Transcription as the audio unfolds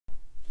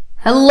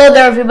Hello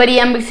there everybody,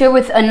 mbrickz here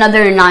with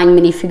another 9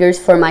 minifigures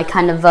for my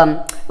kind of,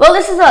 well,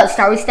 this is a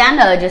Star Wars stand.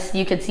 Just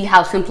you can see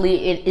how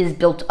simply it is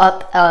built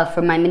up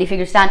for my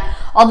minifigure stand.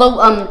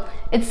 Although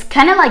it's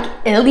kind of like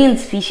alien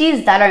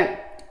species that are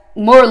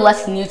more or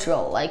less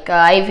neutral. Like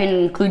I even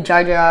include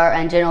Jar Jar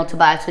and General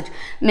Tobias, which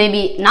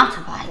maybe not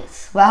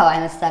Tobias. Wow,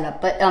 I messed that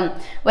up. But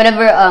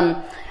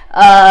whatever.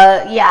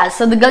 Yeah,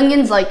 so the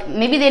Gungans, like,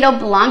 maybe they don't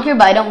belong here,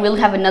 but I don't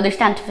really have another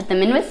stand to fit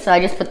them in with, so I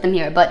just put them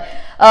here. But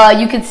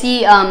you can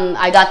see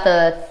I got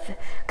the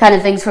kind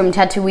of things from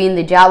Tatooine.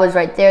 The Jawas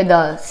right there.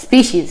 The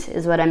species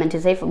is what I meant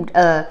to say. From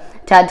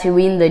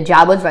Tatooine, the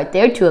Jawas right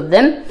there, 2 of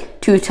them,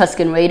 2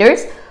 Tusken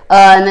Raiders.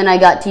 And then I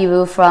got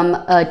Tibu from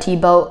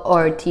Tibo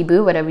or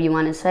Tibu, whatever you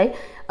want to say,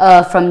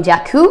 from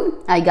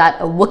Jakku. I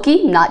got a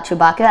Wookiee, not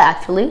Chewbacca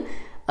actually,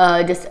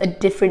 just a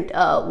different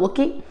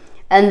Wookiee.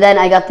 And then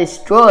I got this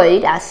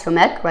droid,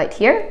 Astromech, right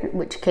here,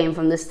 which came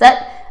from this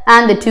set,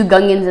 and the 2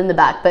 Gungans in the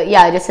back. But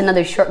yeah, just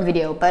another short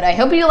video. But I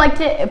hope you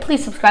liked it.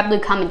 Please subscribe, leave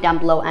a comment down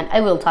below, and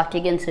I will talk to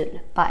you again soon.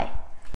 Bye.